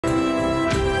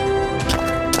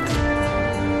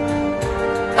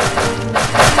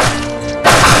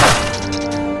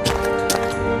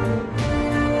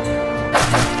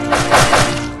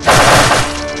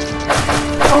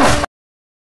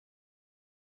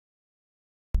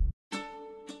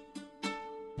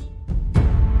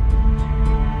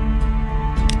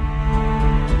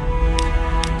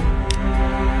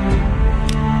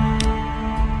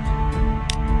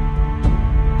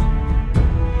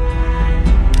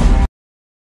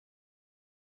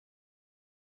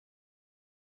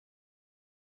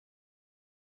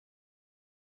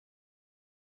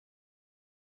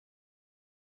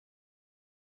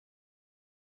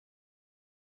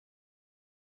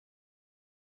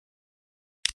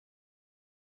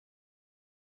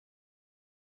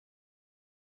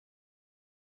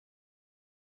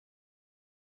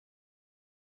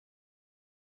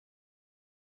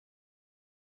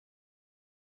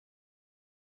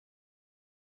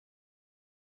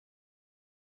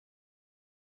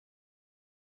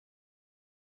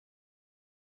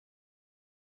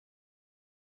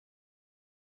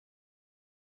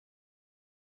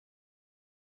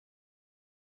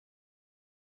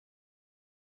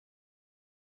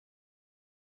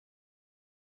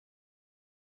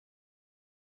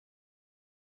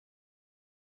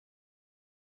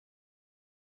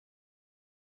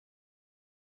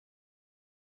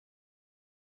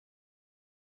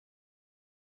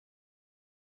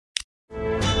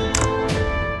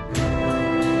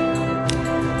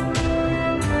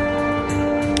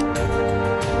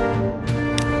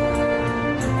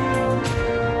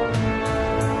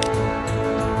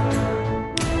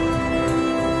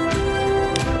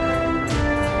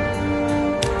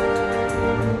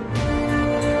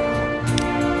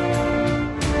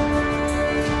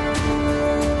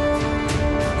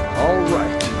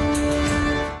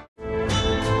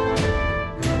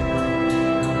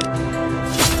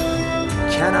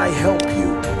Can I help you?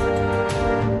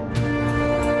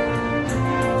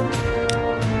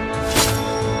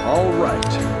 All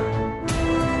right.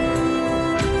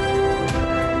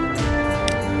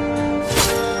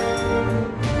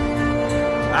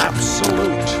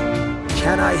 Absolute.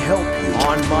 Can I help you?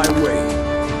 On my way.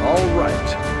 All right.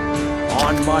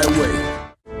 On my way.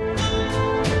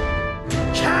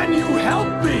 Can you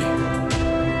help me?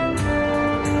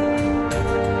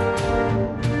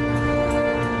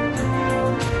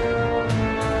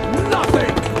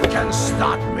 Nothing can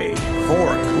stop me. For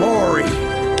glory.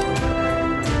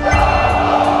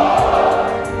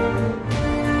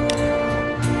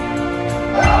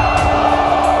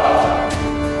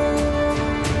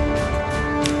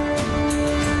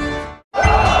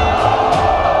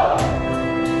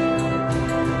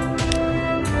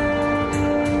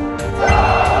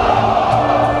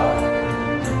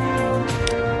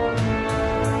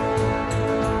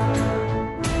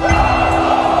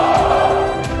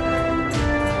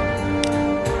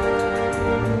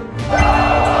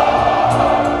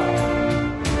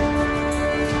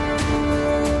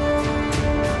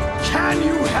 Can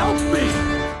you help me?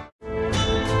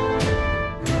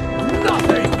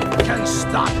 Nothing can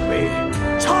stop me.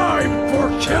 Time for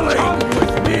killing. Come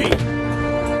with me.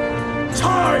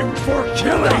 Time for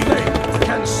killing. Nothing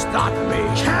can stop me.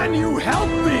 Can you help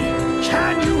me?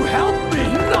 Can you help me?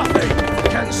 Nothing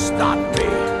can stop me.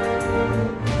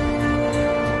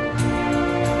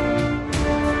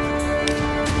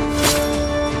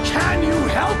 Can you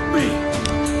help me?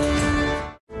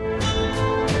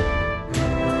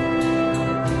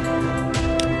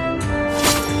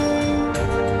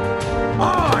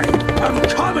 I am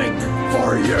coming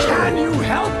for you! Can you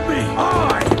help me?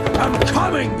 I am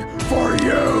coming for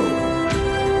you!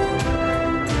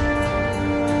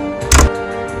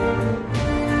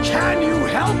 Can you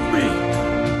help me?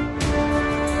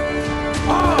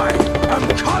 I am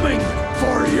coming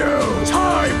for you!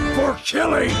 Time for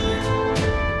killing!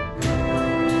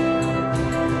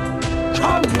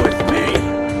 Come with me!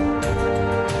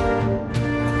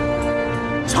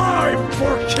 Time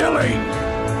for killing!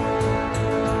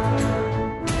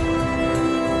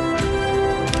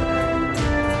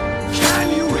 Can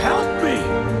you help me?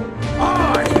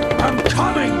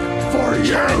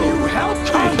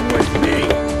 Come with me!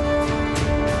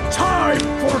 Time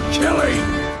for killing!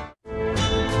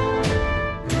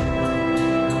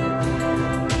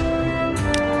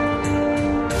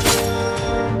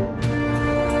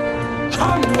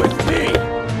 Come with me!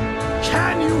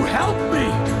 Can you help me?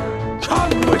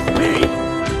 Come with me!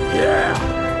 Yeah!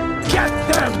 Get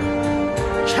them!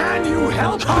 Can you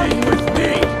help me? Come with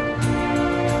me!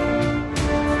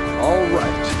 All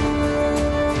right.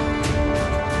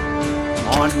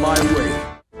 On my way.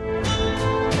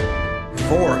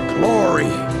 For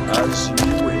glory, as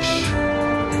you wish.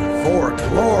 For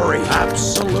glory,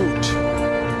 absolute.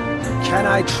 Can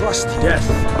I trust death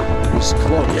is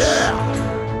close? Yeah.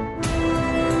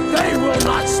 They will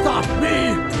not stop me.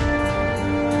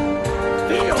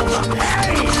 Feel the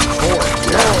pain. For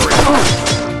glory.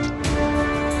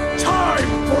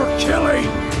 Time for killing.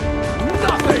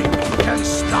 Nothing can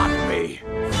stop me.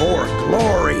 For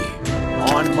glory.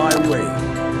 On my way.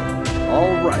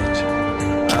 All right.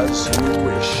 As you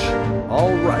wish.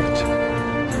 All right.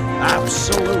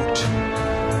 Absolute.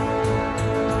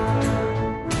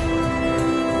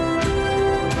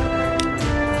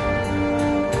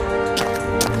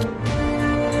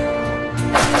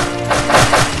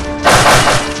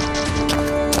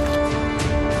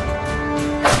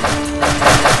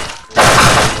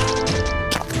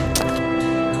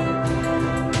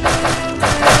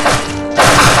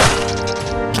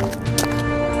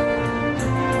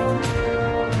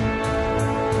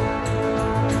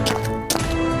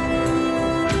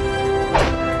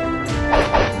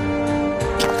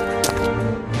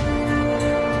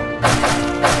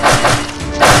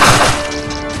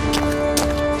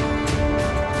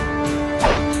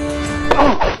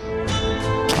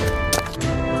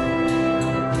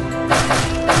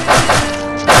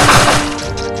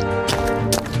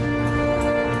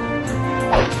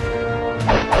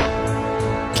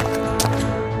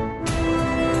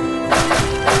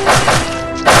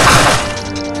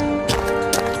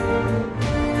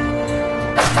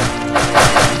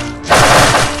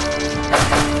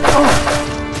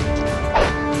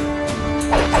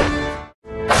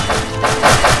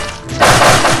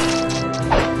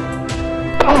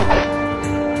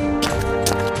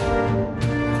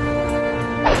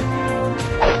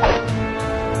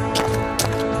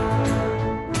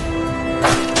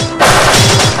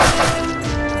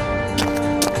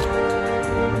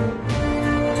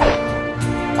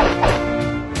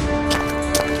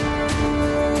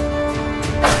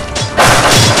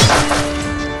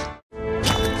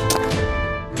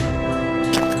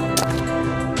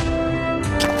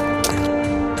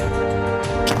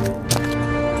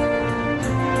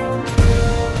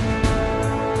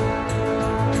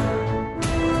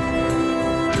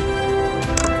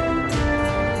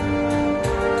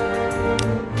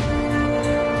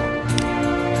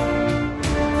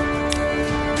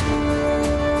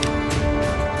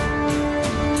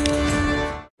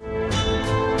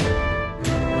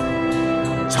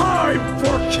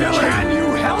 killing. Can you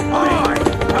help me? I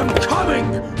am coming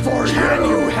for you. Can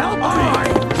you help me? I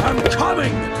am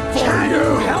coming for you. Can you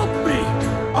help me?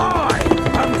 I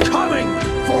am coming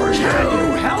for you. Can you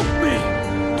help me?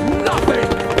 Nothing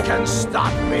can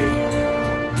stop me.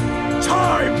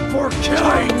 Time for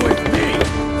killing with me.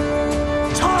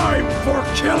 Time for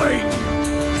killing.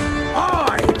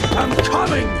 I am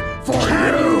coming for you.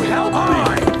 Can you help me?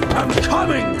 I am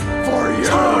coming for you.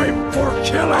 Time for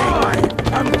killing. I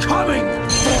am coming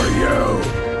for you.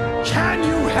 Can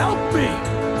you help me?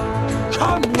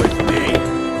 Come with me.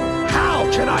 How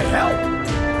can I help?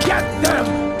 Get them.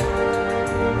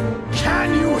 Can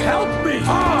you help me?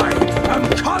 I am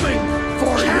coming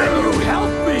for you. Can you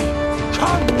help me?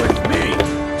 Come with me.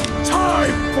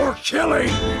 Time for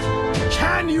killing.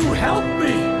 Can you help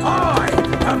me? I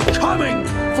am coming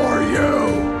for you.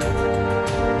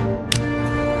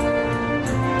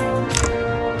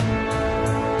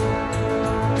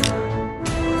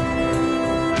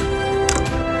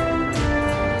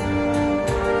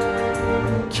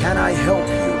 Can I help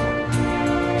you?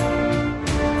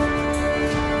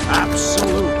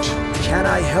 Absolute. Can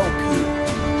I help you?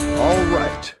 All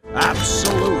right.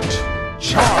 Absolute.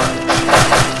 Charge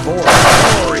for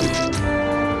glory.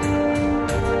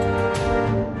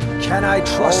 Can I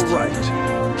trust you? All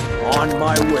right. On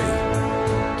my way.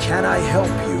 Can I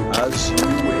help you? As you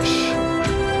wish.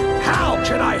 How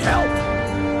can I help?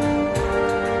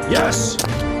 Yes.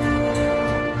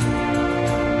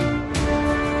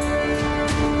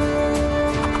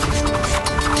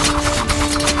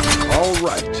 All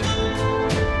right.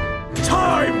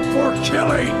 Time for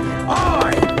killing.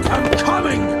 I am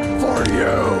coming for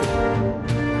you.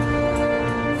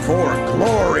 For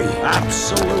glory.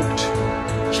 Absolute.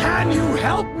 Can you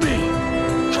help me?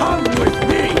 Come with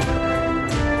me.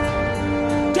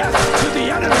 Death to the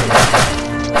enemy.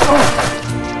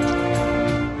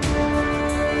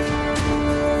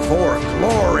 For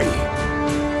glory.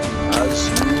 As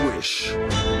you wish.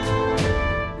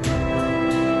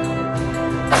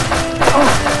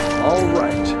 All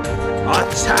right.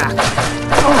 Attack.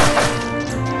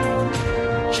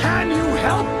 Can you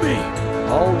help me?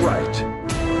 All right.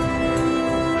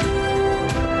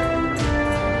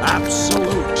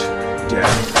 Absolute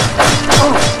death.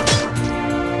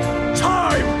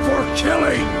 Time for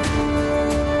killing.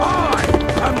 I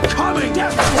am coming.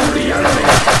 Death for the enemy.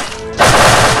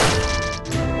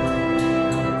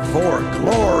 For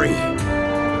glory.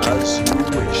 As you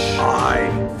wish. I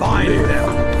find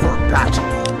them for battle.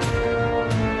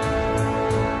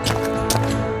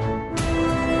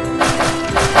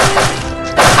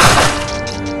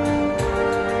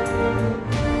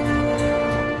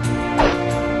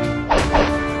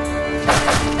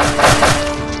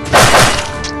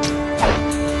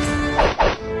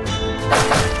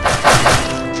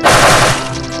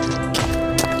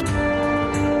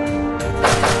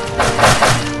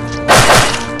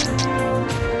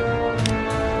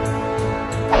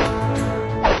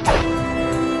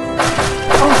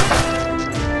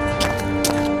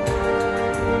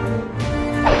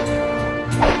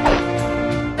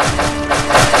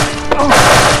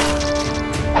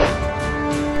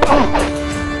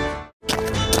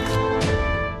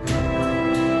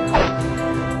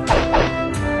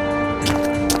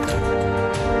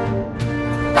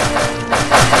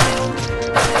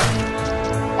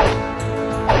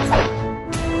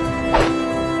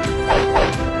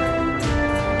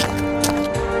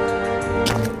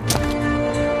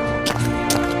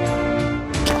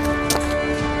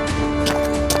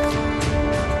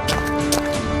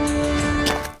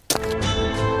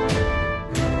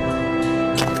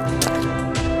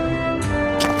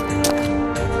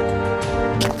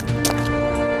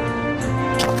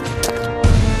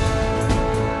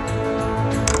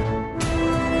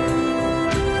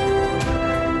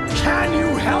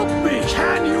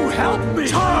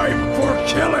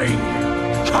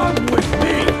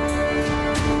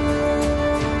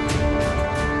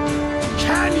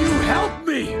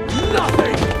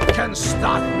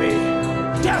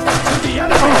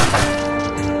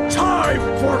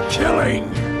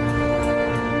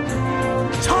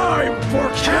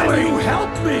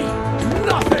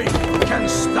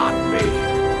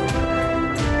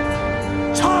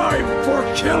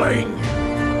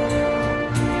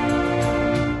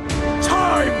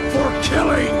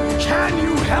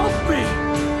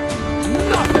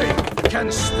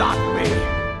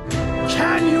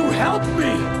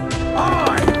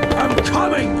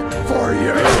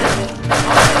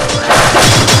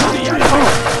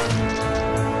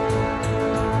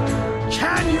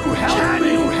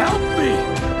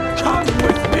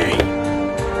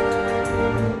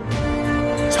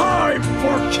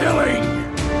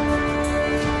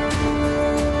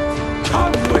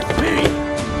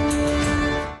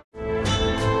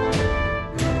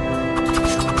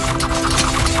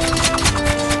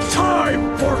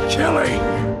 killing!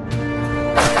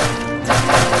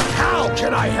 How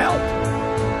can I help?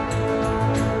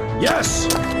 Yes!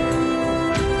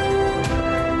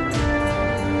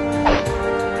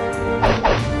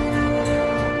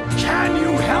 Can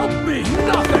you help me?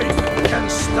 Nothing can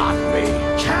stop me!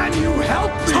 Can you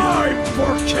help me? Time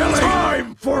for killing!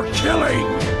 Time for killing!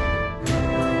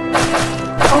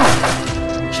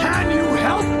 Can you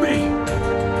help me?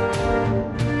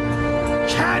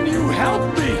 Can you help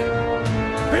me?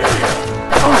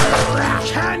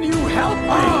 Can you help me?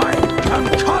 I am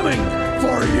coming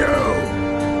for you!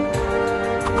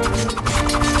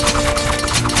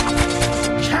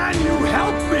 Can you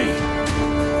help me?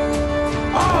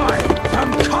 I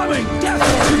am coming! Death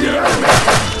to the enemy!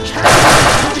 To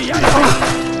the enemy!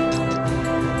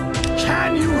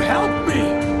 Can you help me?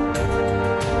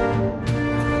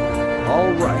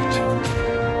 All right,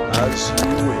 as you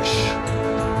wish.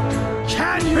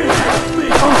 Can you help me?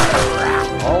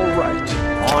 All right,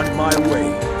 on my way.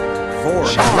 For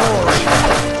glory!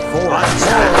 For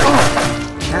glory!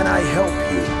 Can I help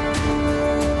you?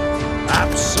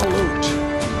 Absolute!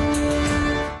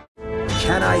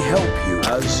 Can I help you?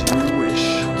 As you wish.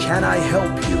 Can I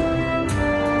help you?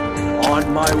 On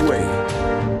my way.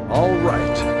 All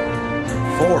right.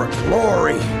 For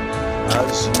glory!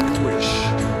 As you wish.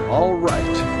 All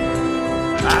right.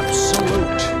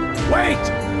 Absolute! Wait!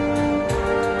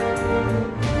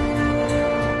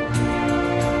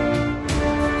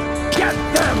 Get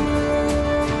them!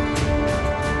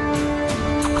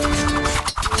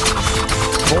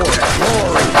 For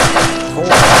glory! For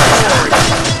glory!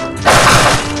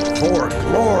 For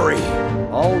glory!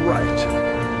 All right.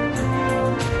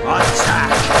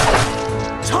 Attack!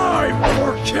 Time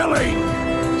for killing!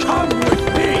 Come with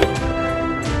me!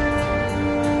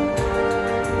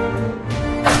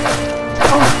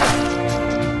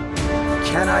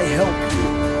 Can I help you?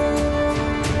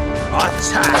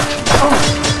 Attack!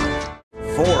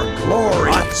 For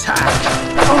glory! Attack!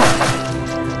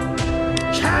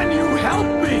 Can you help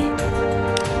me?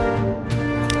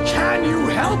 Can you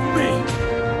help me?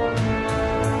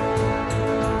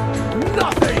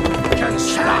 Nothing can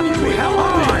stop me! Can you help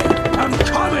me? I'm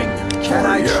coming! Can I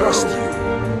trust you?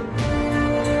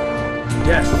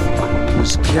 Death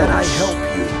is close. Can I help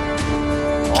you?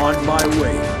 On my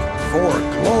way. For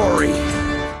glory!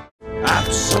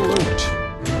 Absolute!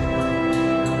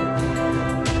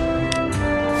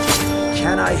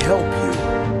 Can I help you?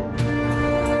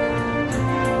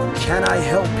 Can I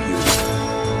help you?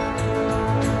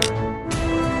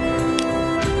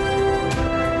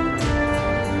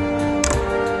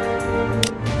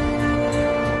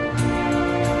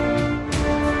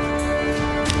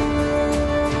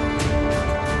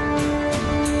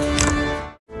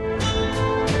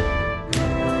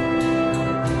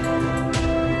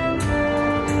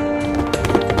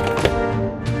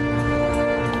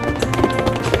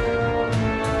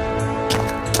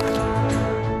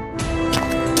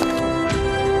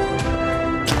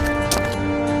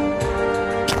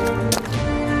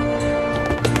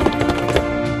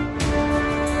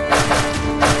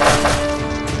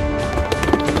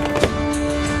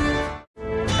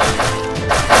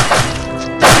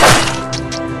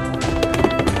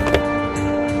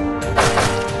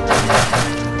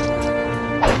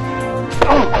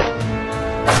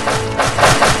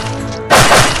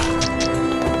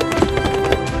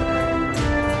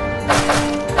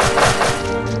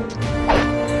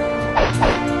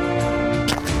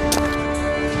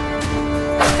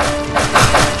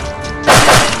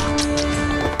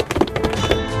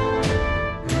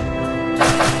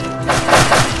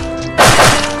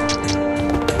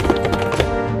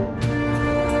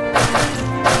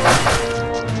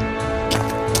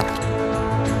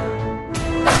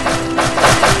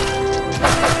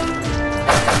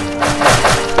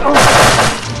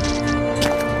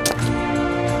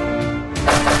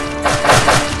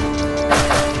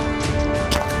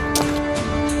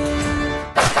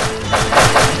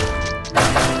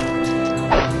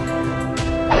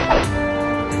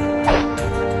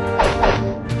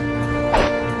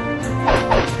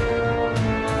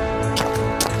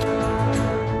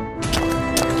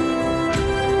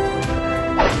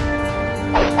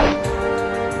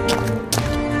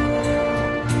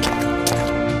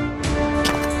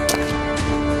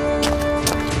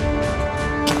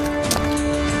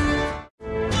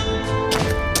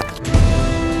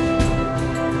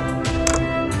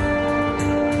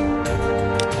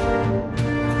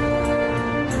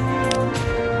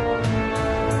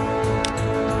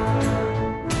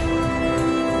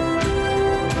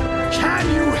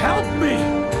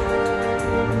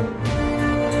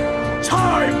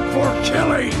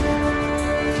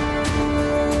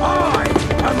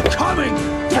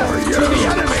 you! To the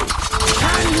enemy!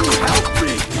 Can you help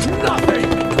me? Nothing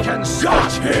can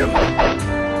stop him!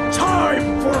 Time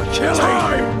for killing!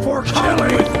 Time for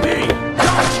killing with me!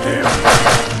 Got him!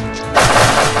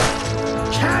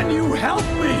 Can you help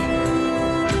me?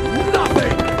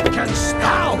 Nothing can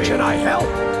stop me! How can I help?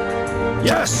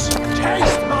 Yes!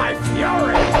 Taste my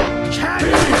fury! Can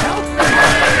you help me?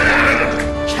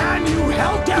 Can you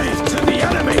help me? To the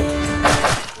enemy!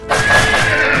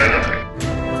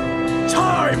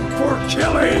 Time for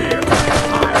killing!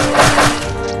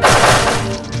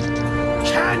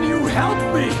 Can you help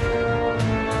me?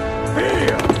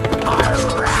 Feel my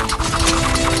wrath!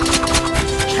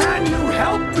 Can you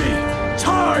help me?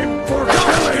 Time for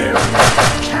killing!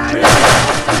 Can you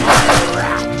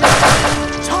help me?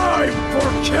 Time for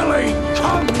killing!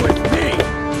 Come with me!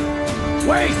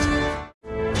 Wait!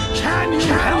 Can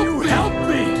you help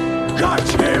me? Got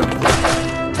him!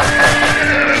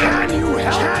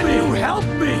 Can you help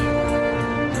me?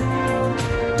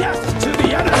 Death to the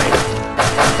enemy!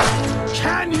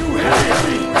 Can you help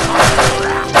me?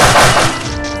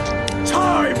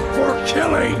 Time for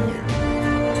killing!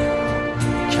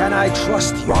 Can I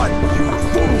trust you? Run, you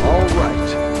fool! All right,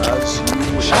 as you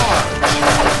wish. Charge!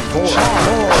 For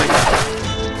glory!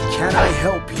 Can I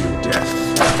help you, Death?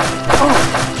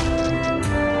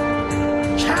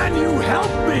 Can you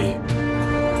help me?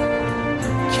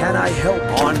 Can I help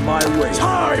on my way?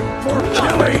 Time for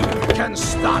killing can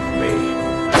stop me!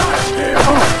 Got him!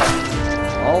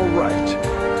 All right,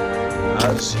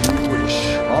 as you wish.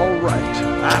 All right,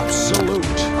 absolute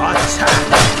attack!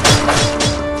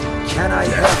 Can I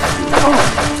help you?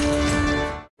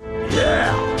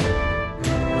 Yeah!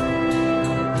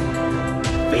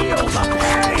 Feel the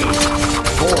pain!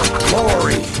 For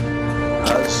glory,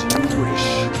 as you wish.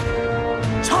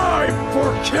 Time for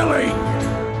killing!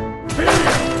 Feel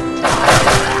my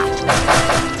wrath!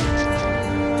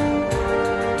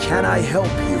 Can I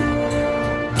help you?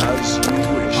 As you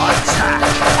wish. Attack!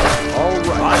 All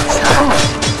right, Attack!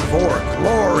 for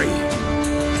glory.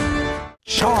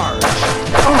 Charge!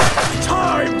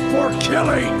 Time for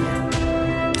killing!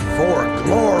 For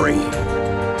glory.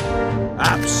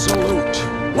 Absolute.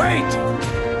 Wait!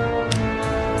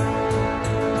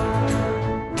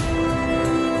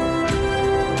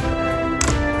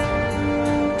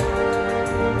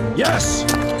 Yes!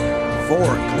 For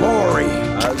glory,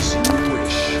 as you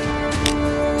wish.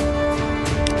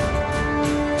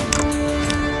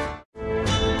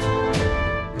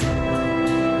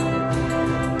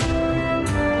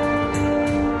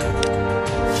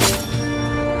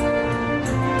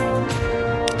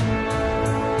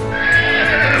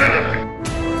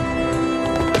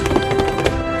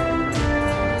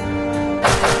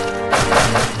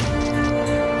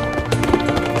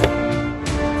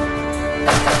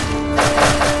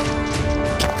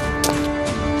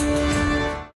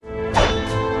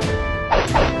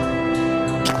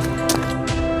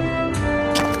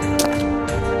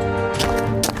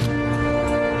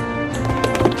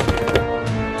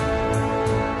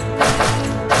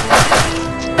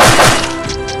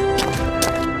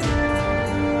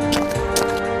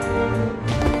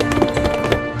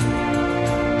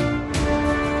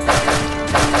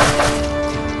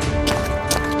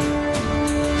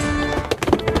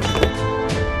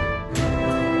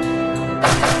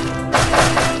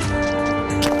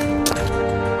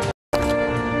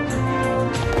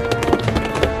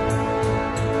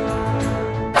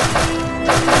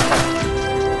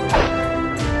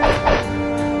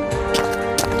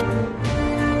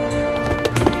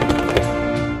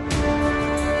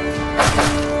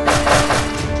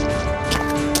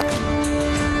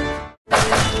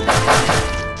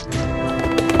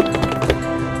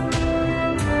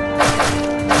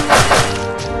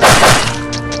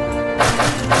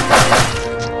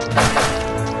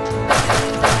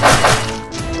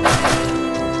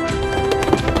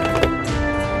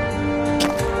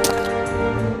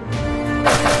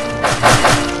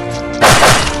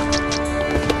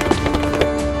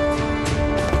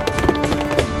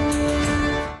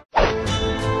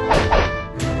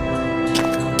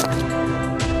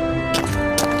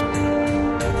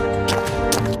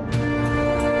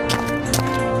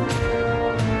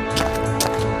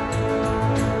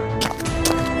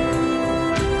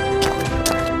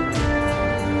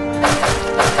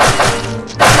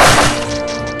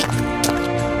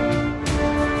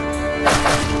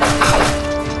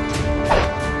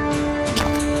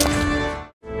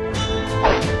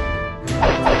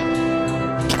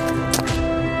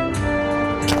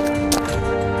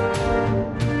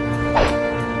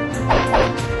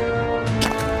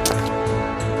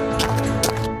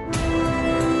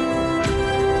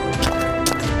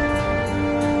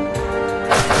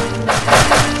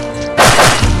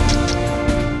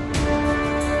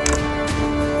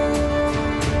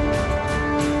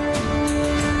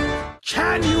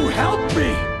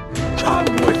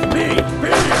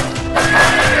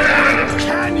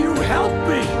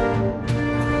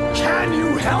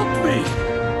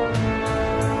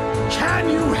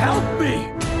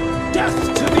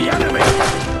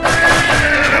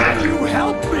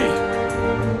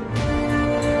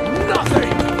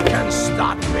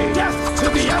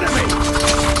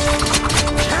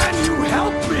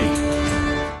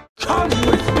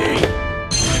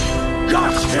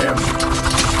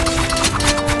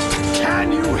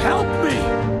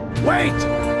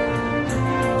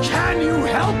 you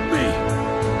help me?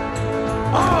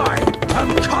 I am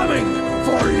coming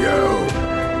for you!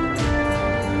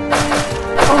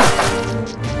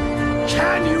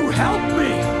 Can you help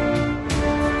me?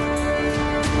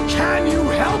 Can you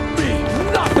help me?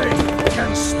 Nothing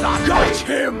can stop me! Got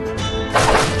him!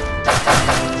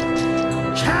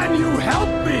 Can you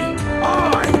help me?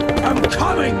 I am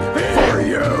coming for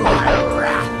you! My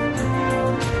wrath!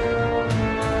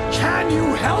 Can you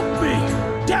help me?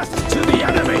 Death to the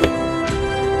enemy!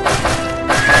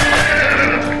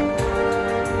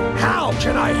 How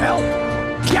can I help?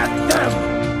 Get them!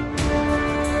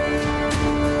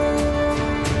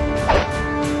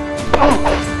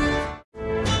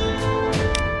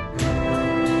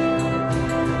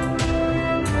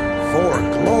 For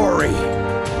glory!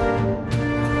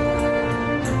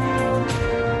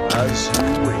 As you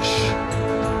wish.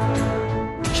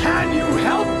 Can you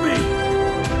help me?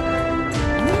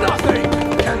 Nothing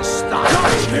can stop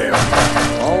him!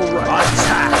 Alright.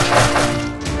 Attack!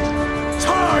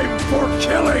 Time for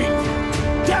killing!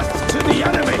 Death to the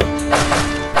enemy!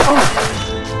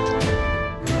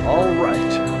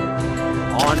 Alright.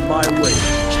 On my way.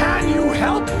 Can you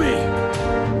help me?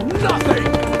 Nothing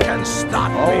can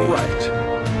stop me! Alright.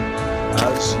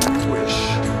 As you wish.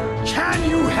 Can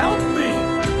you help me?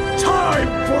 Time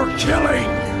for killing!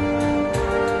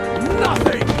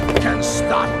 Nothing can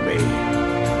stop me!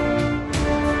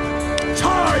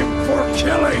 Time for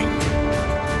killing!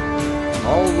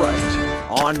 Alright,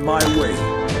 on my way.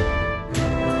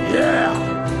 Yeah!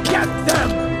 Get them!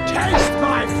 Taste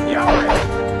my fury!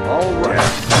 Alright.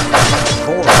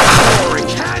 For glory!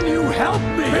 Can you help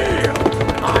me? Feel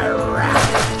my wrath!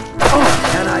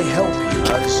 Can I help you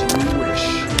as you wish?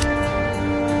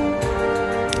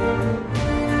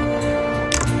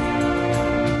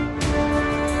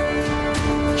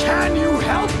 Can you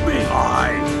help me? I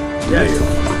live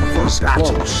for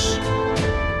battles.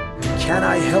 Can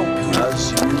I help you?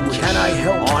 As you wish. Can I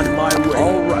help on my way?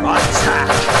 All right. Attack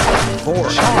for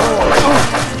glory.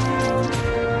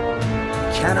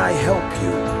 Can I help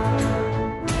you?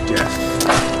 Death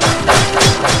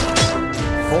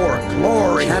for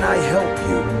glory. Can I help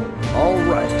you? All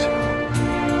right.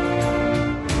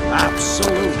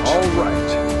 Absolute. All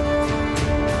right.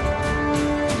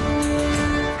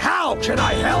 How can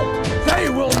I help? They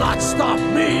will not stop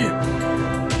me!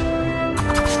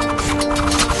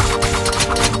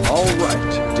 All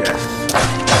right, death.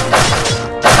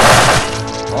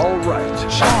 All right,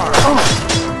 charge.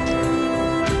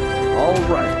 All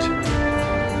right.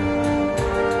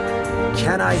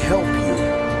 Can I help you?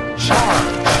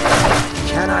 Charge.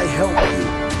 Can I help you?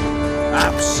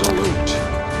 Absolute.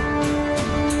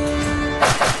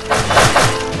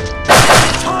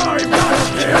 Time to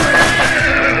kill!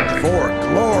 For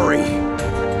glory.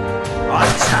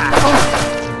 Attack.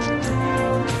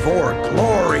 For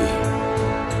glory.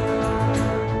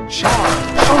 Charge!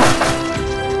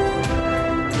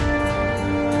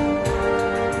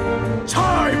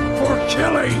 Time for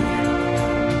killing!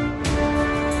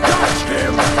 Got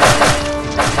him!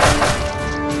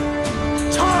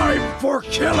 Time for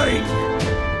killing!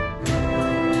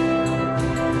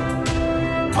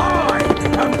 I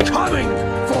am coming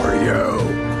for you!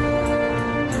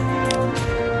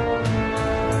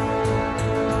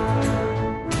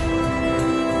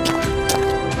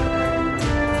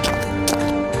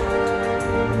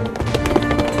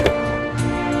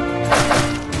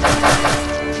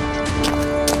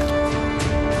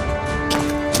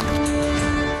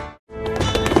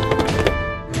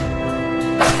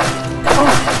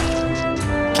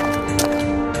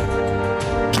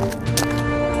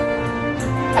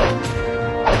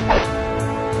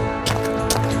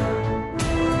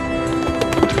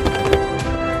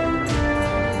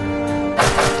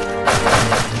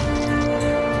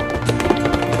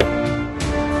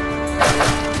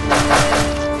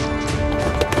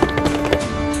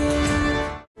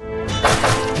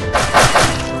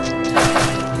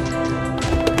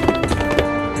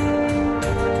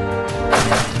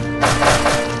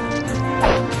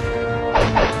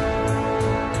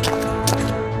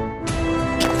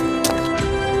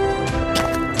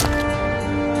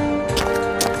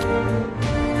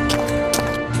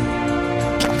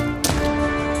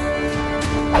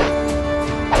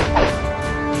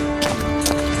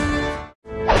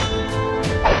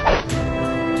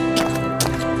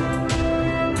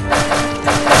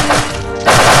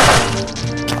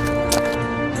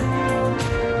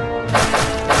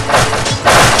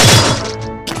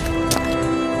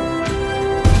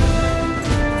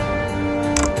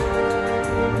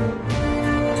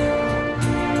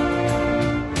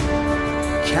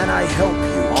 Can I help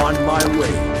you on my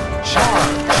way?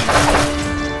 Charge!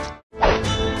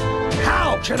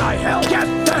 can I help? Get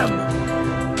them!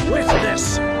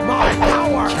 Witness my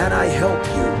power! Can I help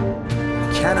you?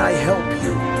 Can I help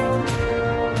you?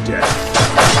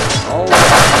 Death. All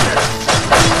right.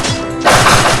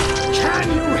 Can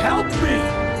you help me?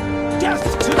 Death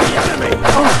to the enemy!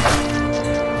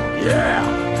 Yeah!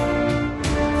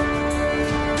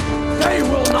 They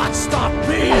will not stop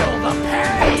me! Feel the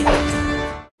pain!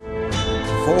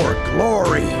 For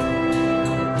glory!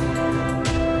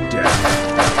 Death!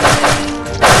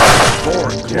 For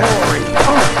glory!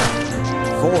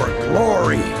 For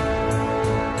glory!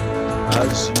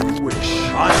 As you wish.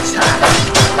 Attack!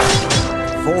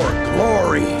 For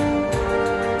glory!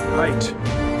 Right.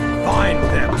 Find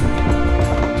them!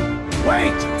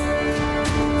 Wait!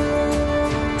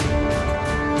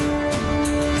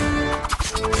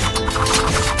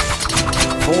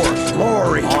 For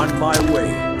glory! On my way.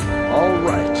 All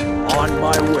right. On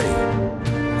my way.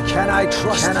 Can I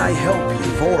trust? Can I help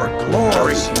you? For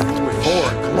glory! As you wish. For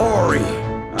glory!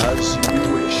 As you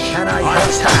wish. Can I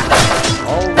Attack!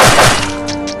 All right.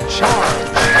 Charge!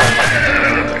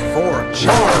 For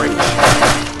glory!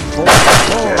 For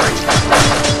glory!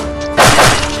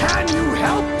 Can you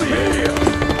help me?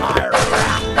 My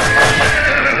wrath!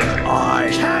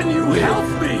 Can you help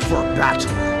me? For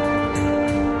battle!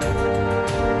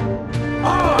 I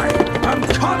am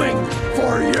coming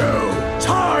for you!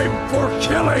 Time for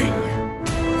killing!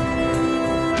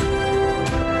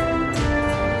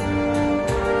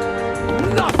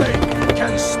 Nothing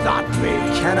can stop me!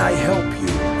 Can I help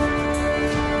you?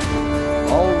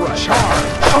 All right. Charge!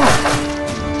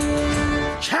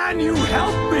 Can you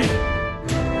help me?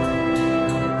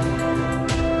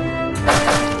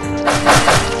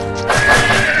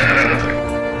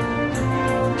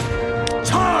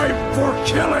 Time for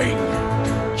killing!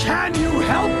 Can you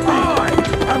help me? I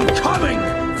am coming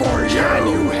for you! Can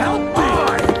you help me?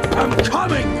 I am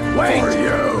coming for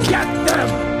you! Get them!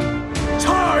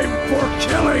 Time for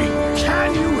killing! Can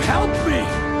you help me?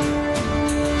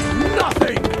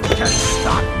 Nothing can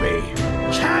stop me!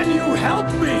 Can you help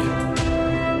me?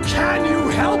 Can you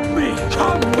help me?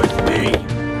 Come with me!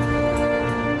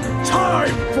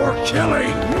 Time for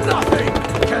killing! Nothing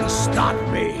can stop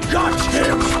me! Got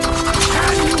him!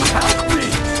 Can you help me?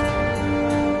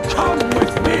 Come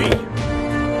with me!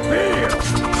 Feel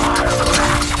my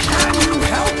wrath! Can you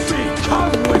help me?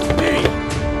 Come with me!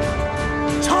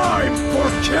 Time for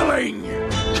killing!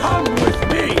 Come with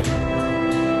me!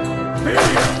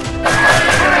 Feel!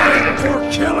 Time for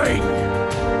killing!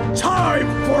 Time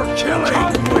for killing!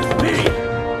 Come with me!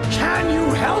 Can you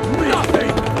help me?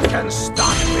 Nothing can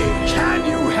stop me! Can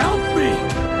you help me?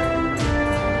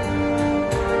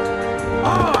 I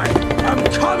am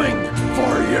coming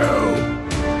for you!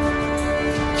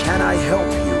 Can I help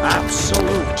you?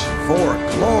 Absolute! For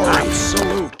glory!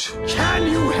 Absolute! Can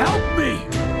you help me?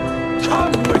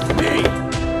 Come with me!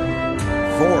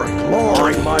 For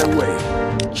glory! On my way!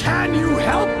 Can you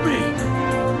help me?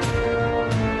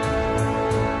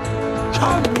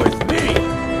 Come with me!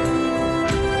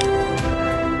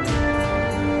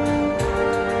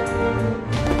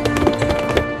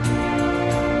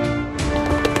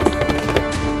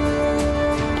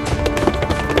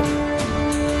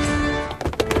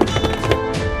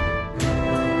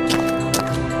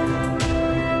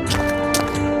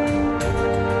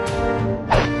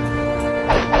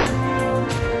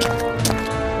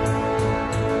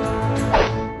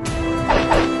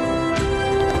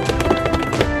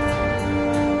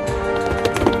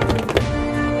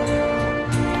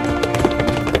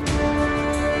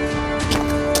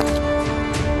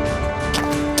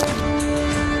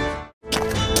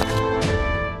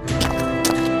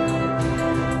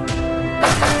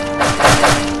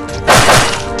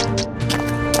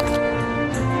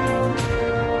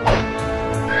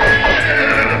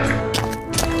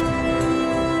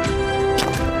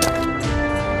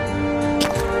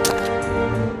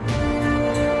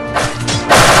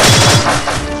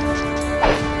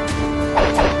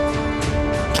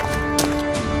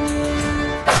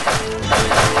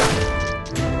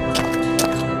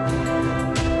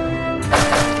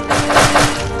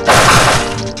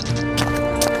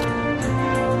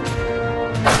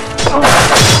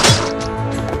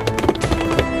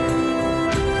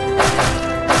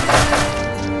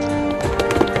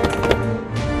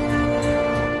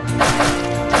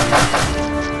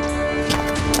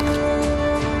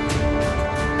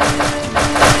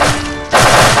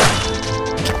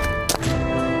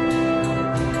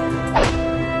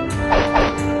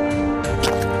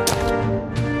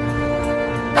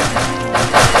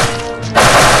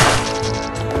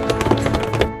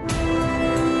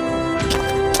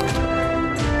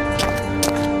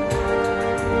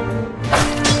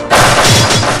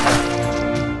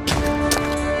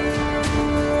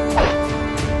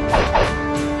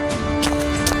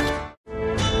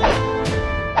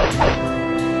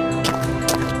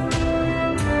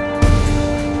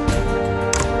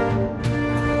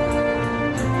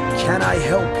 Can I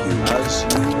help you? As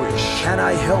you wish. Can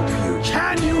I help you?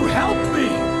 Can you help me?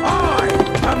 I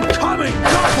am coming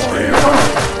for you!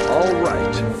 All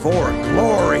right, for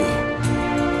glory.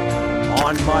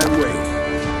 On my way.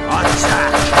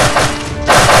 Attack!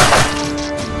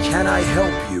 Can I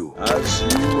help you? As you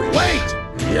wish. Wait!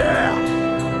 Yeah!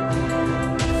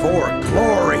 For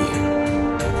glory.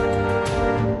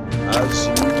 As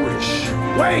you wish.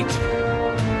 Wait!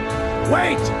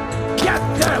 Wait! Get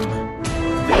them!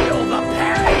 Feel the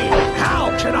pain! How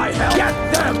can I help? Get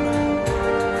them!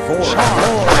 For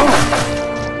glory.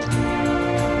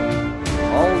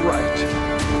 All right.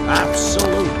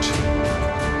 Absolute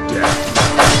death.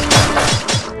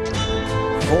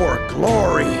 For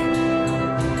glory.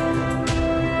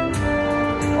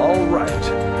 All right.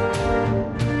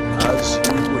 As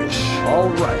you wish. All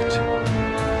right.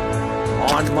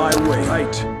 On my way.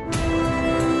 Right.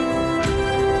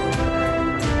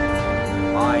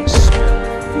 I smell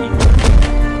fear.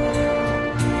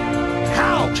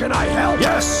 How can I help?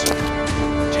 Yes.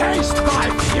 Taste my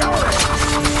fury!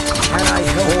 Can I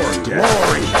help? For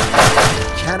glory.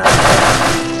 Can I help?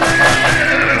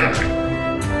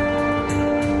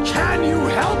 Can you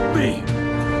help me?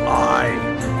 I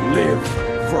live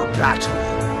for battle.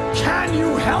 Can you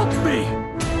help me?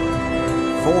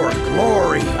 For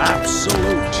glory.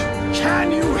 Absolute.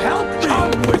 Can you help me?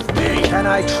 Come with me. Can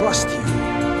I trust you?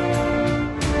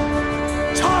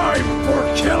 Time for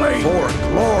killing! For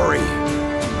glory.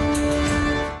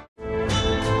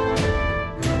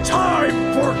 Time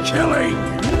for killing!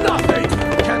 Nothing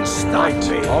can stop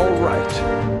me! All right.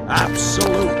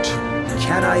 Absolute.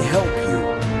 Can I help you?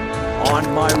 On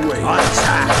my way.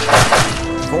 Attack.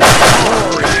 For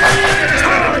glory.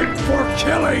 Time for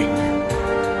killing!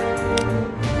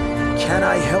 Can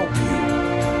I help you?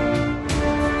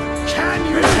 Can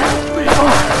you help me?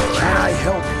 Can I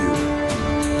help you?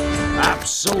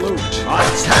 Absolute.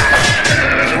 Attack.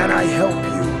 Can I help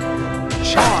you?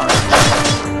 Charge.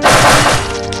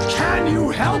 Can you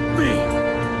help me?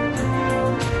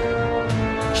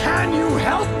 Can you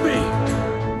help me?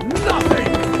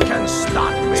 Nothing can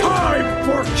stop me! Time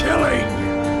for killing!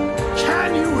 Can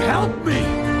you help me?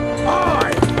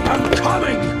 I am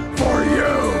coming for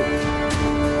you!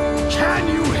 Can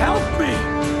you help me?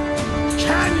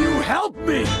 Can you help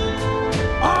me?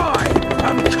 I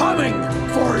am coming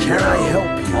for you! Can I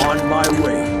help you? On my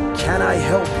way. Can I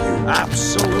help you?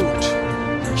 Absolute.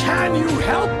 Can you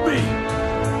help me?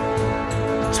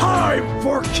 Time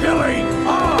for killing!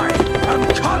 I am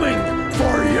coming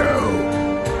for you!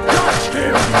 Got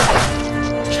him!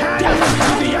 Can you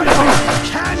help me?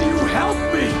 Can you help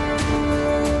me?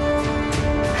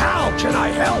 How can I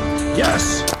help?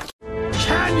 Yes.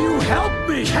 Can you help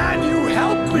me? Can you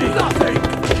help me? Nothing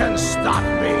can stop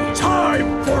me! Time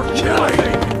for killing!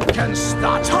 Nothing can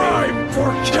stop me! Time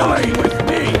for killing with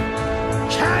me!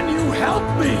 Can you help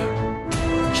me?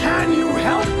 Can you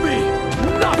help me?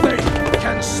 Nothing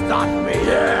can stop me!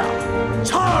 Yeah!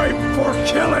 Time for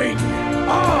killing!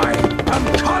 I am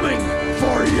coming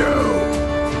for you!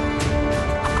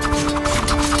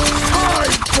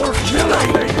 Time for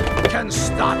killing! Nothing can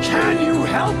stop! Can you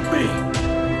help me?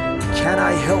 Can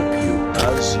I help you?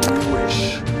 As you wish.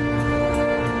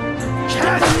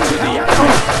 Can you help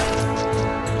me?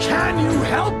 Can you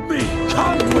help me?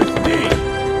 Come with me!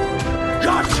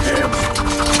 Got him!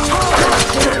 Time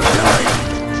for killing!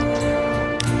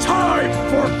 Time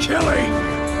for killing!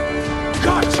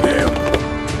 Got him!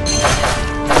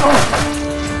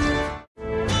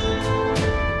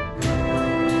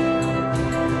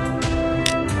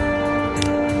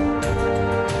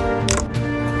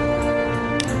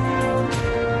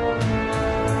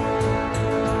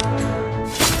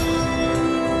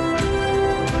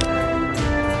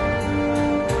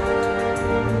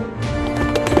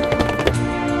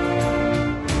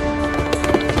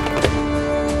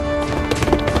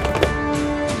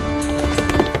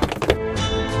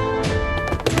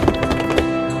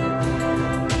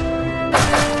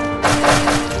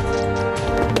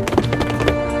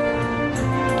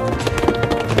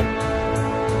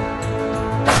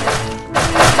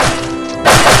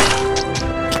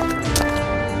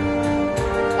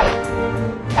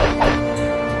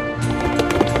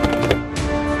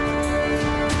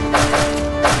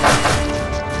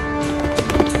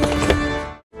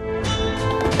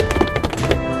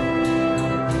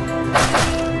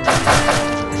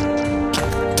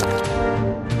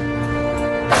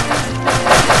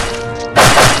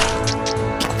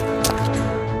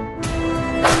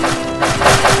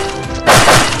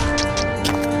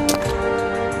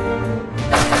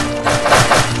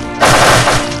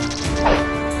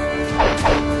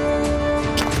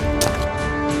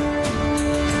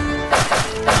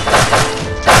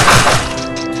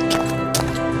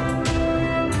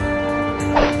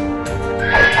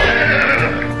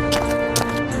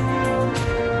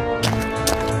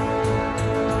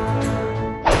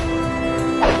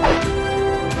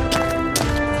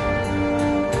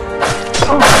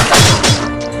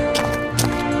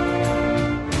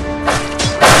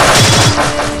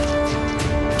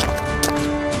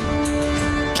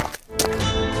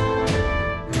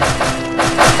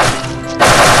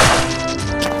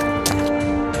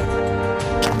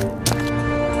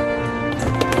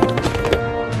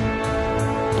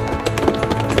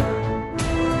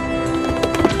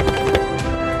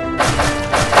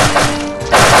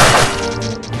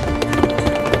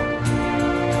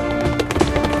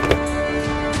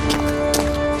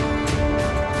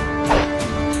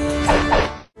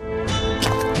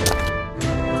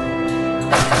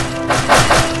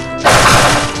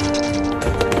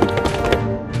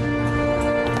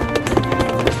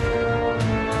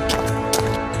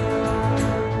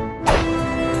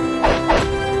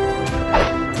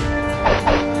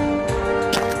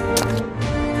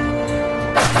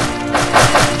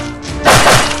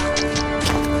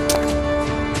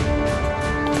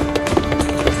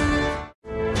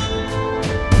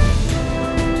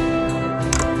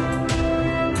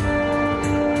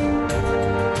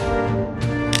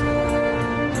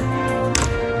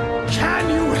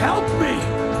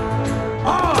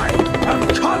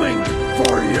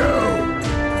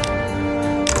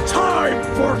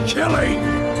 killing!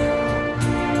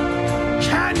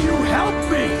 Can you help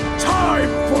me? Time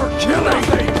for killing!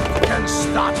 Nothing can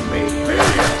stop me!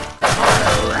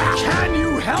 Can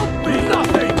you help me?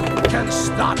 Nothing can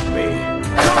stop me!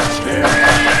 Got him!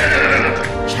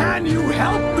 Can you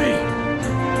help me?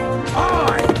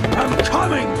 I am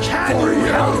coming! Can you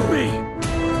help me?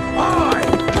 I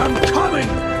am coming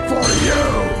for you!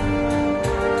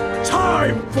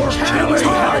 Time for killing!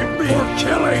 Time for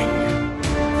killing!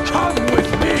 Come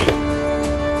with me!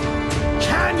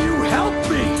 Can you help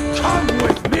me? Come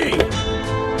with me!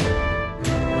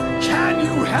 Can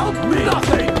you help me?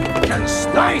 Nothing can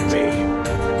stop me!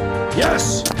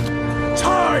 Yes!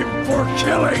 Time for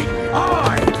killing!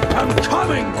 I am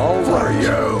coming for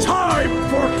you! Time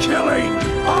for killing!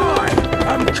 I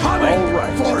am coming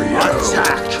for you!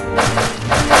 Attack!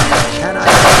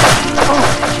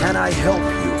 Can I help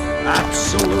you?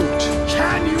 Absolute!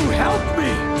 Can you help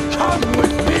me? Come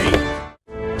with me!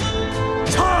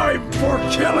 Time for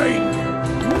killing!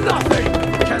 Nothing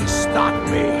can stop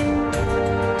me!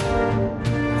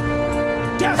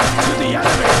 Death to the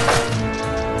enemy!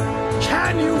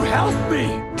 Can you help me?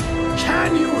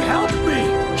 Can you help me?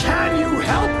 Can you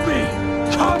help me?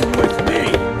 Come with me!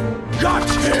 Got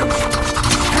him!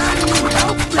 Can you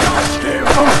help me? Got him!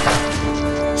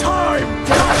 Time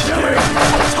for killing!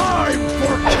 Time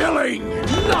for killing!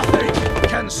 Nothing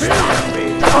can stop me!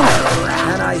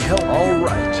 Can I help? All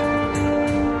right.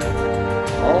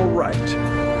 All right.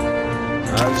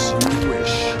 As you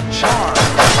wish. Charge!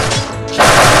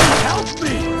 Can you help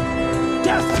me?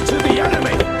 Death to the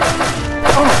enemy!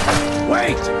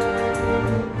 Wait!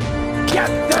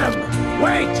 Get them!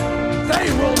 Wait! They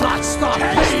will not stop me!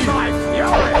 My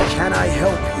fury! Can I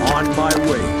help you? On my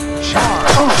way.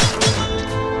 Charge!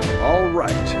 All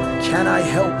right. Can I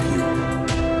help you?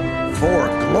 For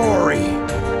glory!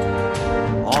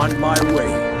 On my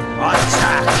way.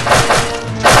 Attack!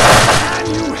 Can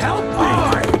you help me?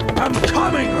 I am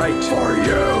coming right for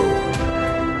you!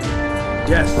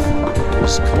 Death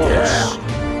is close. Yeah.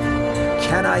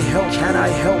 Can I help? Can I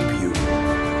help you?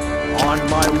 On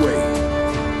my way.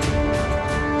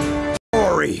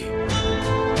 Glory!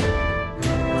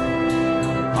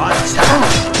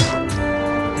 Attack!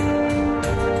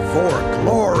 For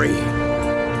glory!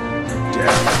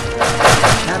 Death!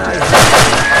 Can I help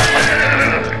you?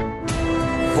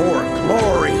 For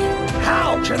glory! How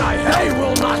can I help? They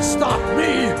will not stop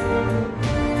me!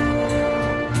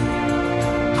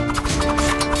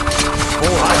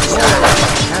 For glory!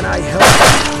 Can I help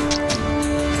you?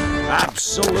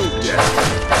 Absolute death!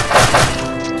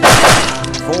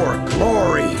 For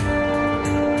glory!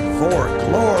 For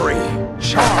glory!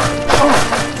 Charge!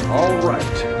 All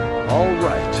right, all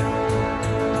right.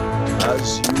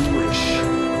 As you wish.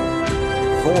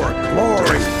 For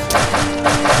glory!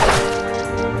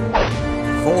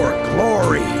 For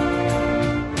glory!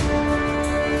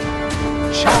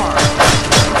 Charge!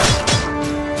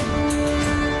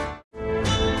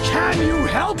 Can you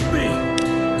help me?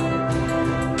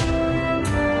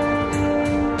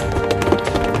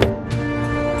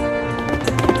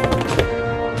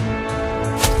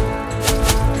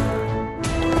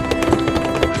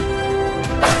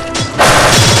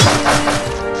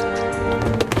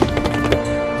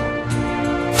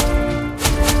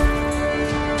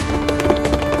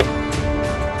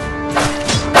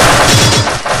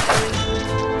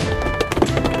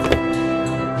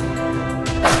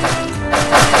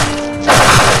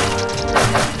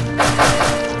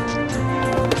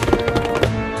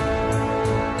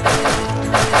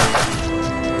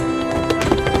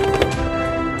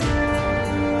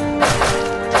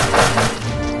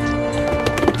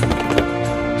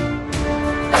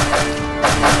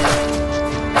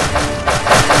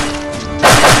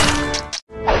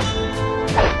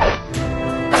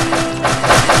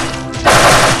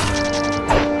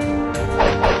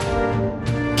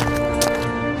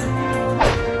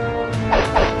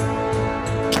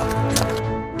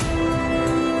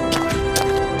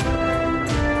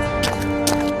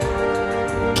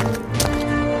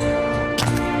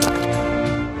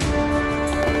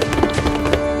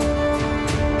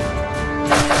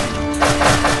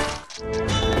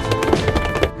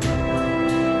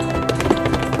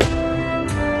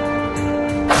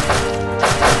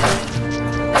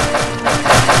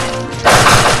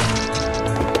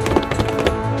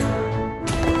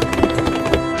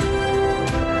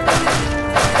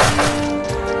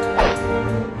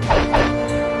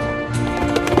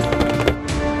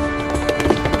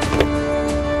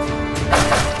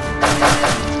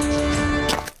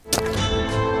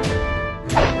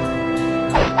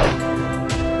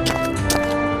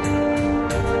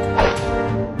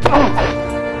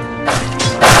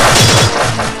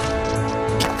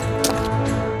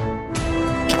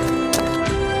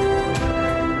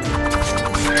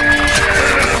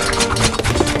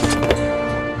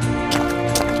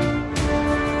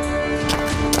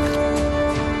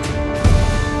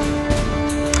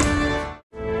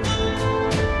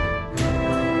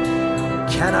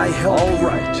 help you? All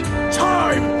right.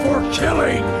 Time for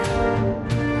killing!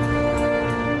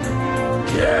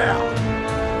 Yeah!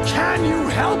 Can you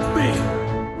help me?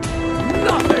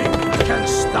 Nothing can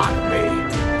stop me!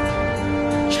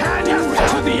 Can you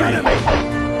help to the enemy?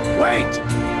 Wait!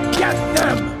 Get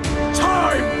them!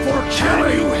 Time for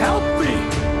killing! Can you help me?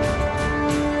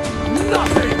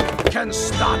 Nothing can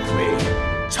stop me!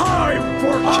 Time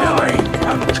for killing!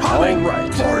 I'm coming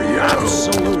for you!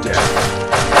 Absolute death!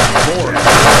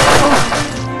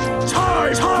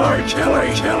 Time for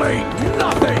killing!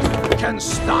 Nothing can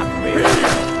stop me!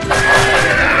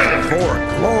 For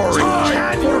glory!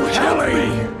 Can you help me?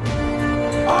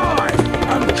 I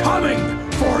am coming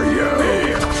for you!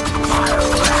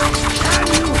 Can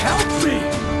you help me?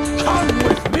 Come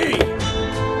with me!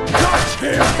 Got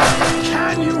him!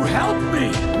 Can you help me?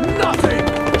 Nothing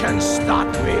can stop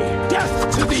me! Death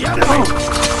to the enemy!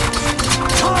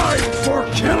 Time for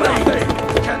killing! Nothing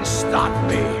can stop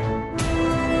me!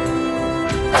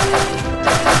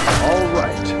 All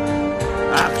right.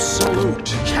 Absolute.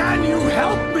 Can you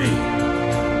help me?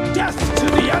 Death to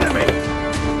the enemy!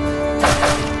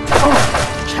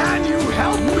 Can you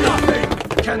help me? Nothing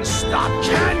can stop.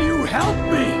 Can you help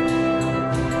me?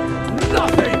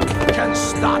 Nothing can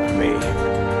stop me.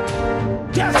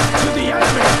 Death to the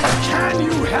enemy! Can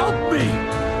you help me?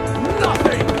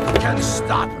 Nothing can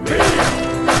stop me.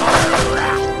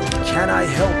 Can I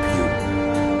help you?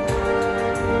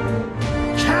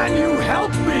 Can you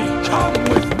help me? Come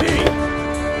with me!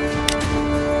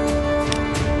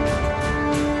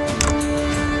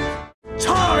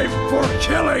 Time for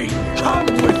killing! Come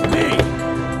with me!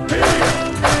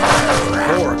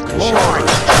 For glory!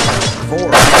 For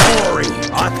glory!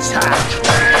 Attack!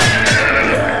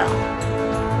 Yeah!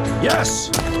 Yes!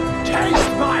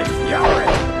 Taste my fury!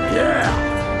 Yeah!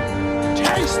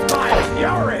 Taste my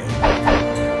fury!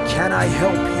 Can I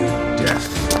help you? Death!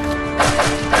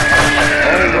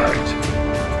 All right.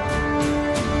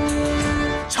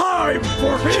 Time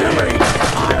for killing!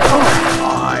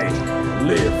 I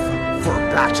live for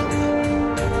battle.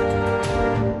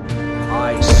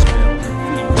 I smell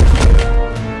fear.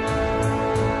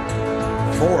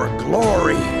 For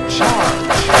glory!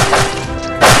 Charge!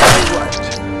 All right.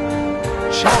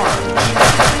 Charge!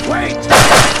 Wait!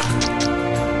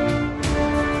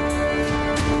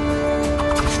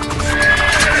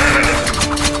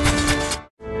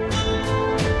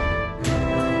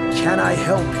 Can I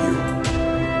help you?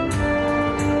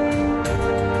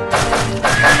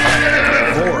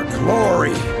 For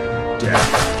glory!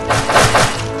 Death!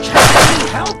 Can you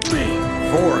help me?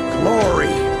 For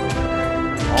glory!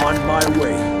 On my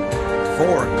way!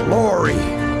 For glory!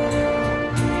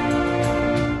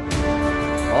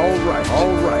 All right,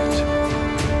 all right.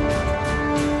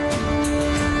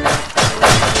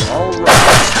 All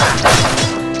right.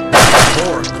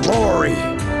 For glory!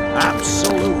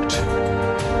 Absolute!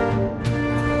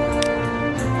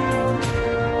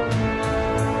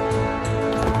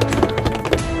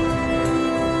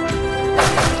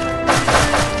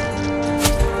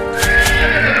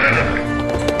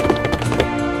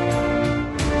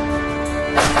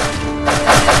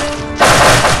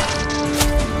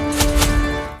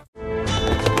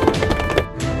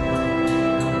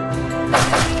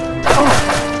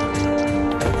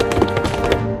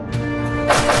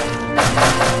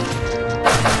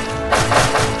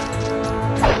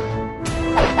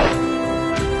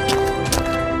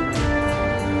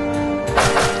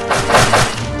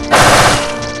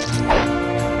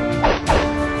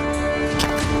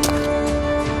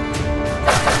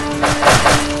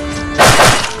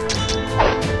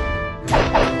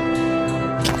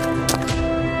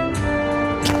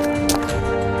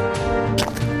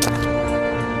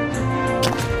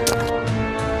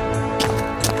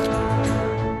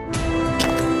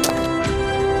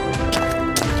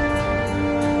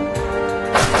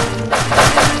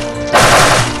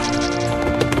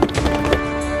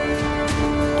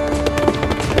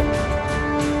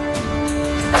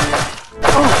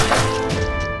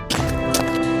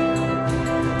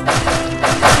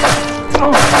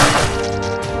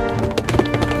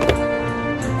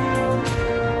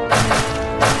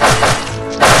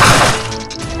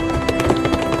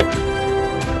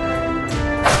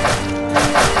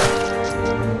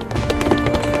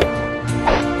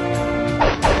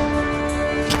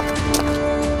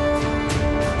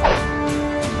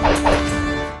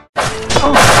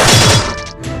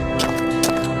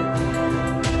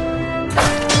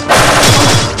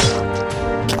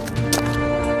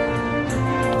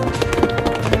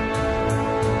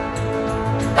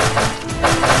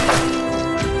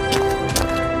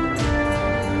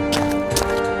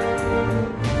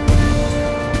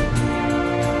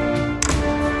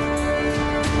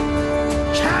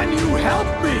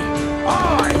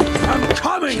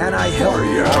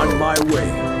 way.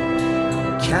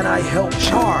 Can I help?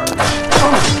 Charge!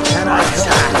 Can I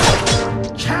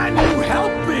help? Can you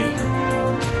help me?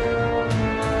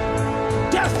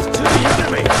 Death to the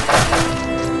enemy!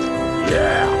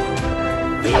 Yeah!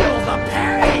 Feel the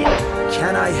pain!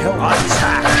 Can I help?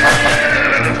 Attack!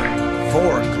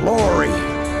 For glory!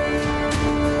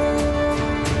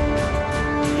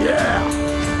 Yeah!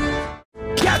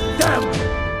 Get them!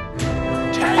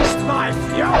 Taste my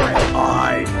fury!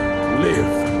 I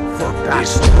live for battle.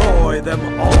 Destroy them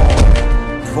all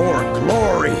for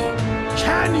glory.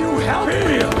 Can you help me?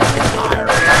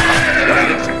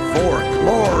 Wait for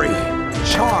glory.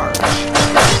 Charge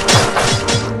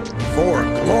for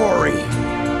glory.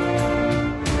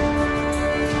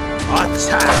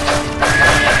 Attack!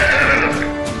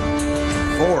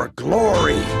 For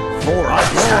glory. For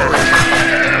glory.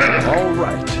 All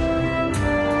right.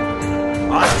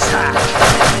 Attack!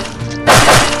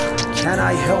 Can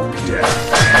I help you?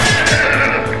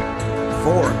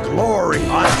 For glory.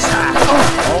 Attack!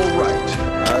 All right.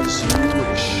 As you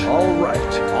wish. All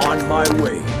right. On my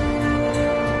way.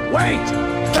 Wait!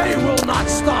 They will not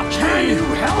stop! Can you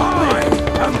help me?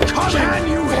 I'm coming! Can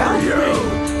you help me?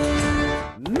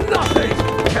 Nothing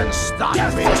can stop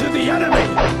me! To the enemy!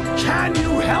 Can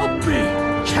you help me?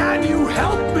 Can you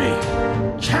help me?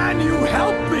 Can you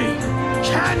help me?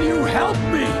 Can you help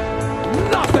me?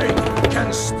 Nothing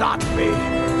can stop me!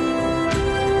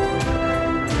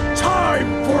 Time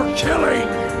for killing!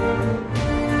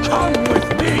 Come with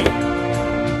me!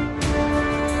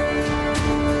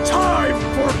 Time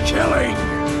for killing!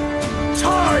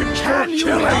 Time for killing! Can you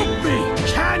help me?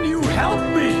 Can you help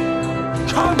me?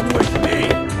 Come with me!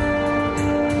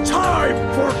 Time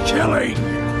for killing!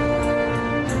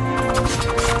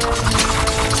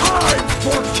 Time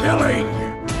for killing!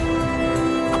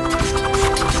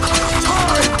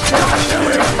 Time for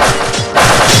killing!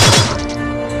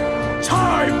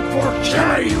 Time for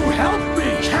killing! Can you help me?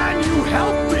 Can you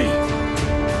help me?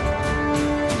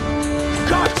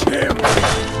 Got him!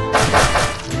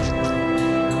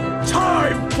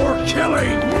 Time for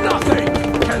killing! Nothing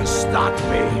can stop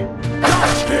me!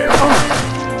 Got him!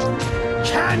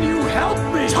 Can you help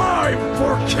me? Time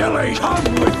for killing!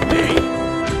 Come with me!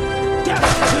 Death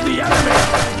to the enemy!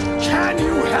 Can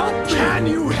you help me? Can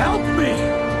you help me?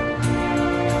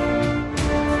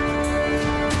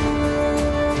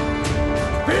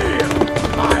 Feel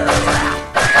my wrath!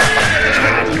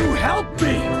 Can you help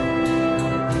me?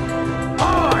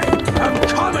 I am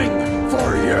coming for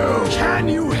you! Can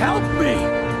you help me?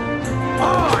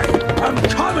 I am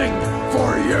coming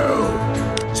for you!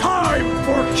 Time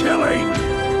for killing!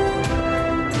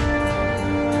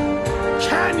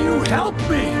 Can you help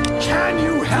me? Can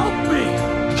you help me?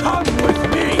 Come with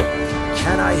me!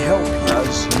 Can I help you?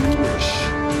 As you wish.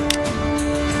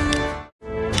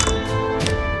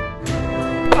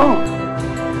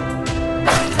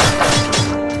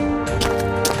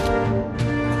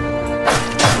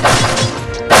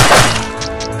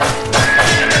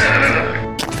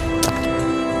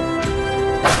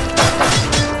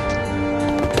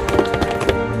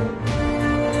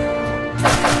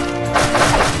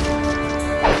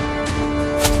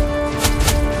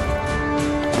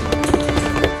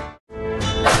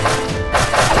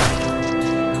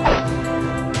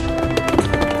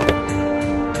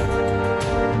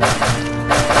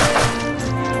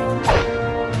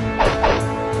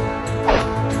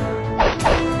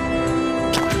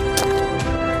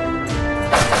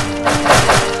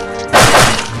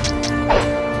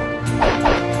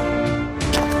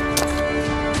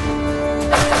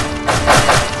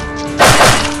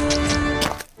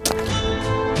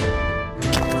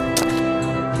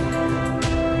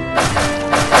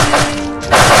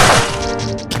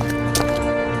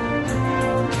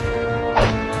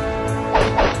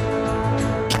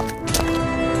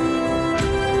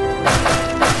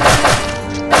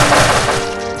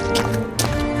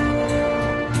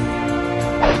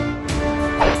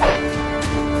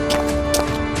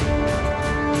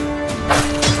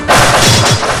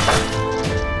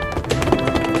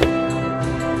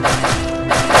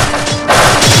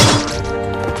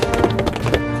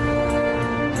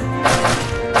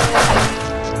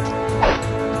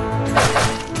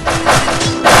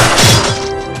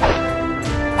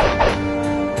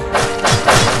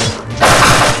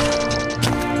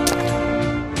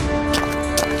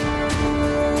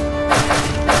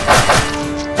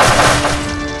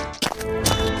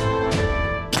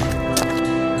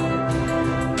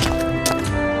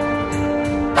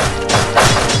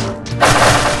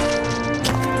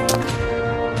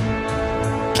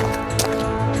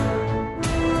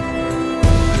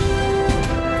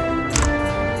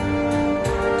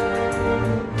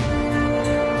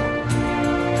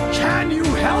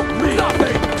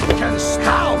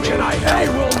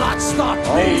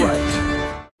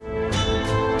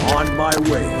 my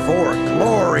way. For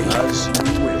glory. As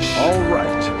you wish. All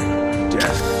right.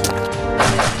 Death.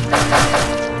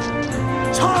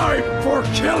 Time for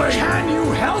killing! Can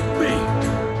you help me?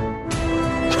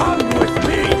 Come with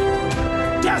me!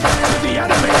 Death to the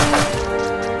enemy!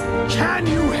 Can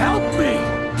you help me?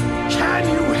 Can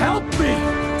you help me?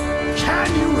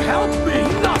 Can you help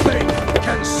me? Nothing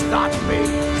can stop me!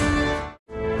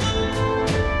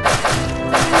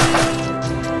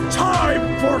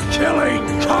 Time for killing!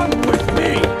 Come with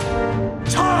me!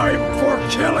 Time for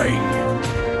killing!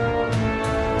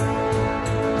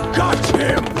 Got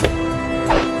him!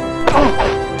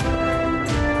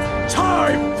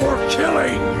 Time for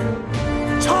killing!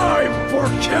 Time for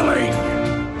killing!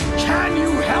 Can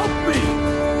you help me?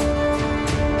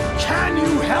 Can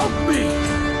you help me?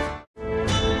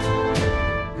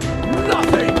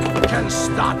 Nothing can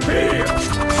stop me!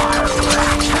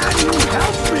 Can you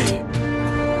help me?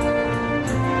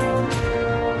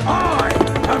 I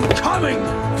am coming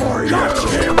for you!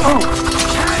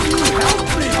 Can you help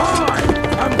me? I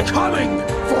am coming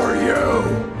for you!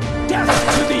 Death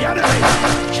to the enemy!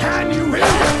 Can you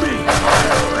help me?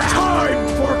 Time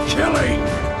for killing!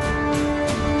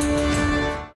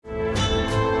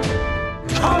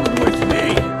 Come with me!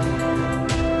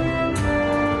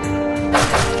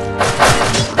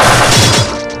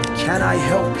 Can I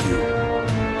help you?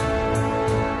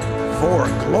 For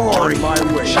glory. On my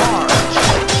way. Charge.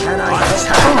 Can I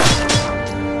help you?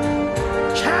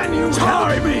 Can you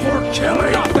help me? For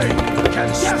killing! Nothing can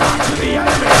stop to the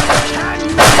enemy! Can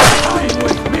you come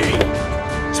with me?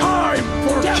 Time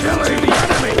for killing the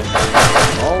enemy!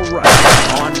 All right,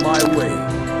 on my way.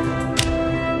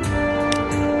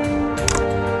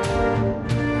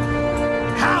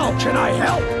 How can I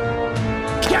help?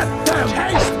 Get them!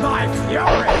 Taste my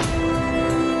fury!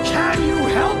 Can you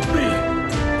help me?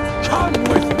 Come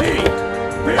with me!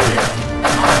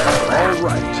 All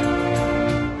right.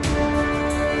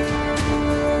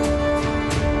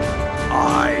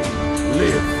 I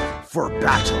live for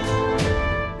battle.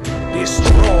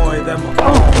 Destroy them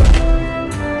all.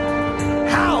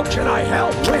 How can I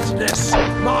help? Witness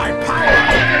my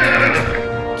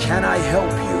power! Can I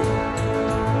help you?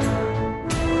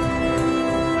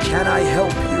 Can I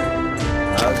help you?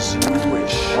 As you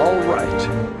wish. All right.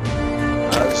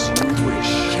 As you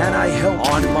wish. Can I help?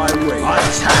 On my way.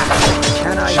 Attack!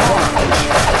 Can I help?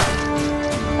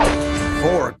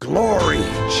 For glory.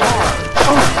 Charge!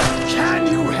 Can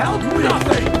you help me?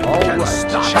 Nothing can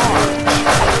stop Charge!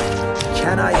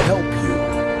 Can I help you?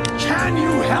 Can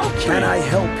you help me? Can I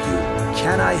help you?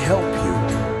 Can I help you?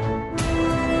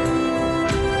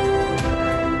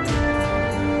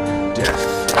 Death.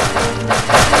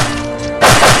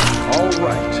 All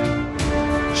right.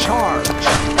 Charge!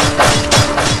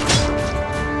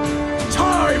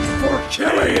 Time for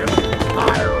killing!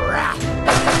 My wrath!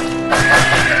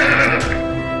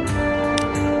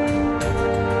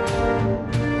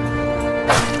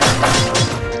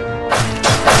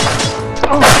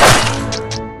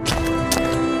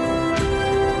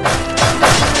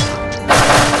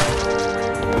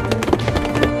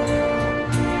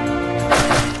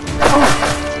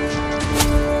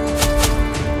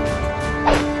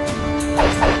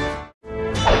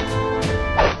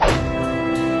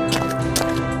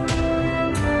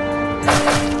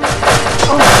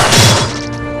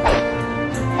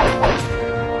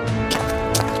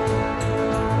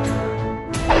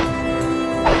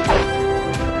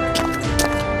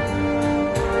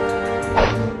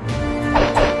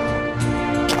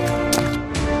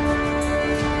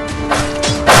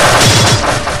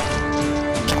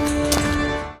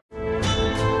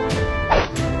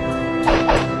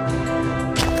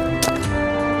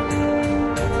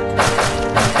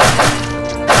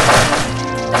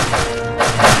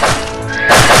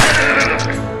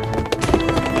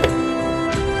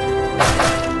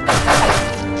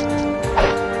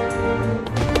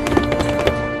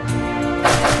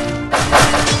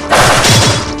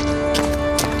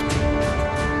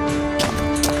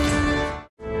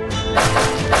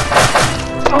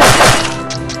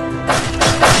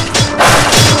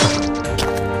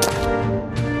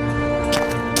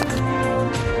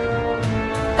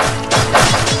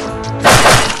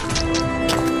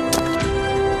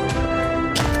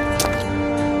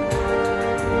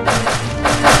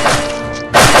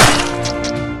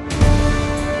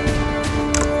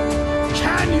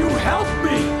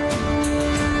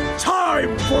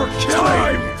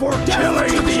 for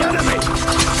killing the enemy!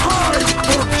 Time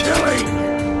for killing!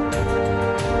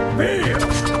 Feel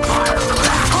my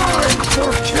wrath! Time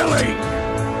for killing!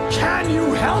 Can you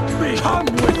help me? Come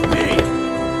with me!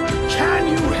 Can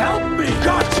you help me?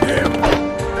 Got him!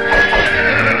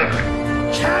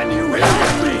 Can you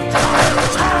help me?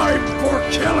 Time for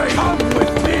killing! Come with